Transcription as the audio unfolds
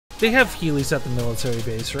They have Heelys at the military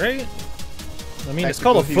base, right? I mean, it's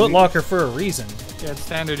called a Foot Locker for a reason. Yeah, it's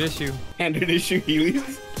standard issue. Standard issue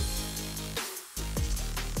Heelys.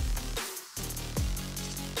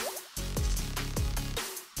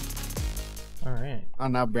 All right. Oh,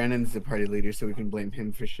 now Brandon's the party leader, so we can blame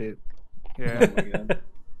him for shit. Yeah. Oh my god.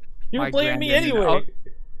 You were Mike blaming me Brandon, anyway.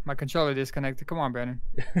 My controller disconnected. Come on, Brandon.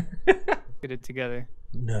 Get it together.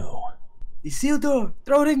 No. The seal door.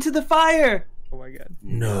 Throw it into the fire. Oh my god.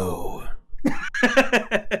 No. All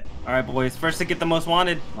right, boys. First to get the most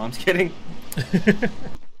wanted. No, I'm just kidding.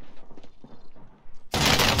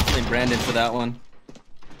 Blame Brandon for that one.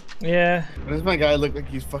 Yeah. Why does my guy look like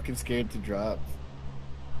he's fucking scared to drop?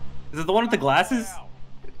 Is it the one with the glasses?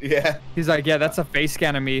 Yeah. He's like, yeah, that's a face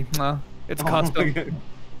scan of me. It's custom.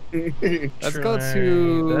 Let's go Try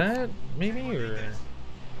to that, maybe, or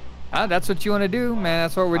that's what you want to do, man.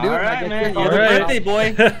 That's what we're doing. All right, man. All You're right. the birthday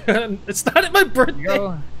boy. It's not my birthday.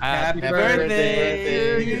 Go. Happy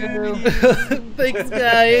birthday birthday. to you. Thanks,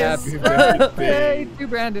 guys. Happy birthday to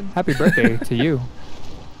Brandon. Happy birthday to you.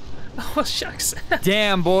 Oh shucks.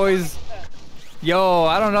 Damn, boys. Yo,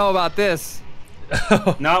 I don't know about this.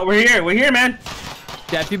 No, we're here. We're here, man.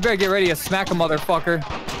 Jeff, you better get ready to smack a motherfucker.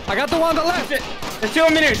 I got the one on the left. Let's do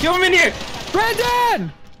him in here. Do him in here.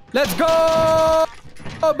 Brandon! Let's go!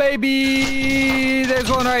 Oh, baby! There's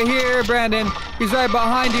one right here, Brandon. He's right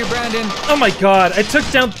behind you, Brandon. Oh my god, I took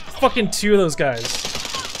down fucking 2 of those guys.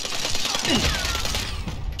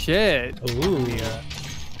 Shit. Ooh.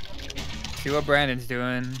 See what Brandon's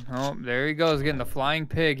doing. Oh, there he goes, getting the flying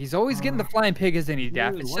pig. He's always getting the flying pig, isn't he,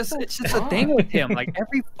 Daff? It's just a thing with him. Like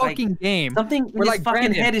every fucking game. Something in his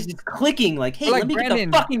fucking head is just clicking. Like, hey, let me get the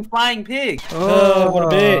fucking flying pig. Oh, what a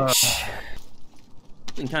bitch.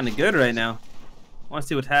 Feeling kind of good right now. I want to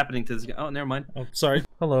see what's happening to this guy. Oh, never mind. Oh, sorry.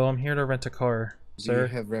 Hello, I'm here to rent a car, Do you sir.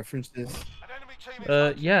 have references?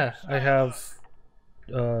 Yeah, I have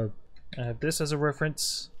this as a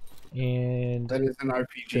reference, and That is an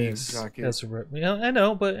RPG. Rocket. that's yeah, I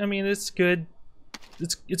know, but I mean, it's good.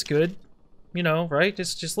 It's good, you know, right?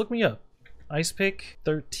 Just look me up.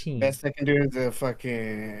 IcepickXIII. Best I can do is a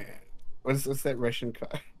fucking what's that Russian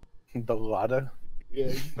car? The Lada.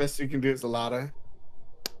 Yeah, best you can do is a Lada.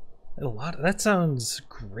 A lot. That sounds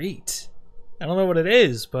great. I don't know what it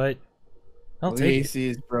is, but I'll The take it. AC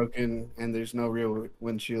is broken and there's no real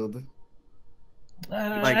windshield.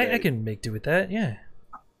 I can make do with that. Yeah.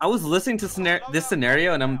 I was listening to this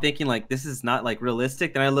scenario and I'm thinking like this is not like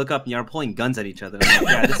realistic. Then I look up and you're pulling guns at each other. I'm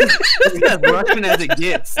like, yeah, this is as Russian as it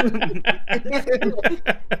gets.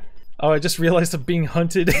 Oh, I just realized I'm being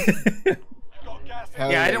hunted.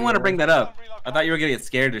 Yeah, I didn't want to bring that up. I thought you were gonna get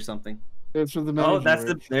scared or something. It's from the Oh,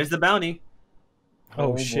 manager. there's the bounty.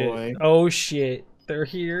 Oh, Oh, shit. boy. Oh shit. They're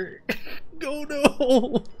here. Oh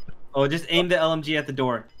no. Oh, just aim the LMG at the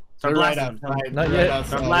door. Start They're right blasting. outside. Not They're yet. right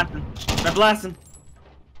Start outside. blasting. Start blasting.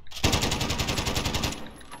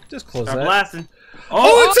 Just close Start that. blasting.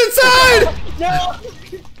 Oh, it's inside!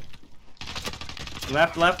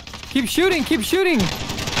 Left, left. Keep shooting, keep shooting.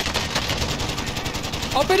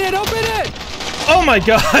 Open it, open it! Oh my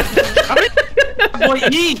god. Boy,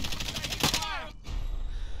 eat.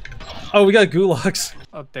 Oh, we got gulags.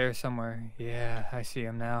 Up there somewhere. Yeah, I see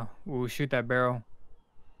him now. Ooh, shoot that barrel.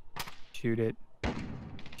 Shoot it.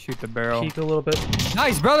 Shoot the barrel. Peek a little bit.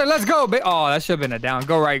 Nice, brother. Let's go. Oh, that should have been a down.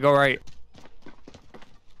 Go right, go right.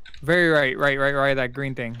 Very right, right. That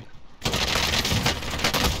green thing.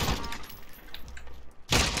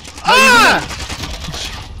 Ah!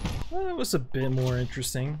 Well, that was a bit more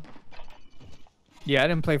interesting. Yeah, I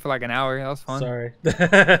didn't play for like an hour. That was fun. Sorry.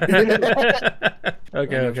 I'm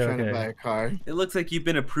okay. trying to buy a car. It looks like you've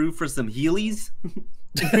been approved for some Heelys.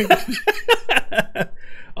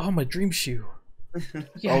 Oh, my dream shoe.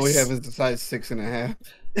 Yes. All we have is the size 6.5.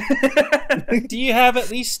 Do you have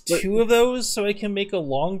at least 2 of those so I can make a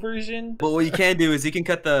long version? But what you can do is you can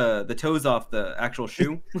cut the toes off the actual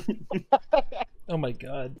shoe. Oh my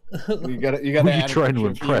god. You gotta. Who are you add a trying to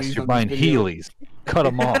picture of impress? Heelys You're on buying this video. Heelys. Cut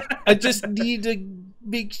them off. I just need to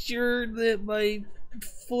make sure that my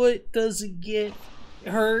foot doesn't get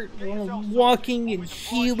hurt while I'm walking and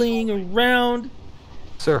healing around.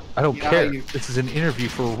 Sir, I don't Yeah, care. you- This is an interview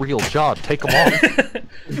for a real job. Take them off.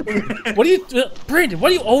 What do you, Brandon? Why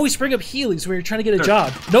do you always bring up Heelys when you're trying to get a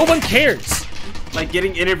job? No one cares. Like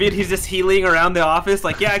getting interviewed, he's just healing around the office.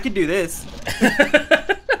 Like, yeah, I could do this.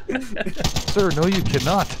 Sir, no you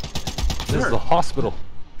cannot. This is the hospital.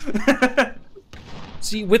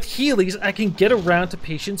 See, with Heelys, I can get around to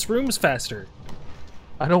patients' rooms faster.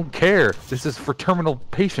 I don't care. This is for terminal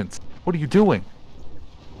patients. What are you doing?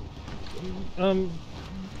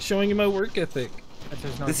 Showing you my work ethic.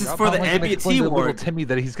 This is for the amputee little ward. Timmy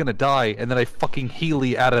that he's gonna die, and then I fucking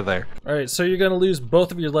Heely out of there. Alright, so you're gonna lose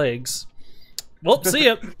both of your legs. Well, see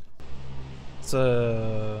ya! It's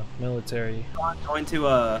military. Going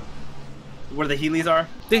to where the Heelys are.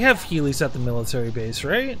 They have Heelys at the military base,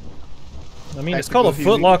 right? I mean, it's Tactical called a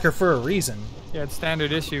Foot Heelys. Locker for a reason. Yeah, it's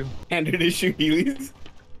standard issue. Standard issue Heelys.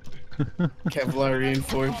 Kevlar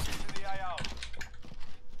reinforced.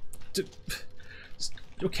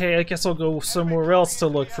 Okay, I guess I'll go somewhere else to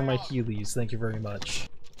look for my Heelys. Thank you very much.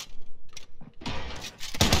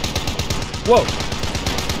 Whoa!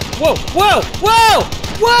 Whoa! Whoa! Whoa!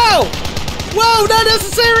 Whoa! Whoa! Not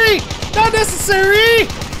necessary! Not necessary!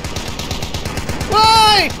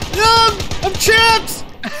 Why? No! I'm trapped!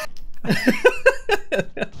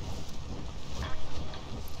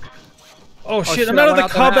 Oh shit, I'm I out of went the out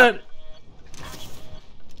the combat.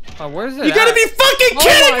 Oh, where's it? You gotta at? be fucking Oh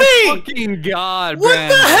kidding me! my fucking god, What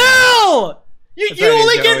Brandon. the hell? You It's alright,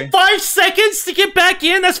 only Joey. get 5 seconds to get back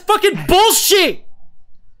in? That's fucking bullshit!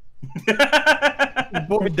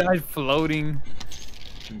 Boy died floating.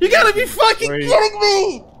 You gotta be fucking Wait. kidding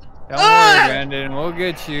me! Don't Ah! worry, Brandon. We'll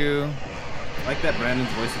get you. I like that Brandon's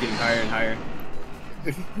voice is getting higher and higher.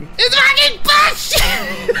 It's fucking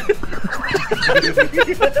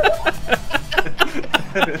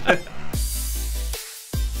bullshit!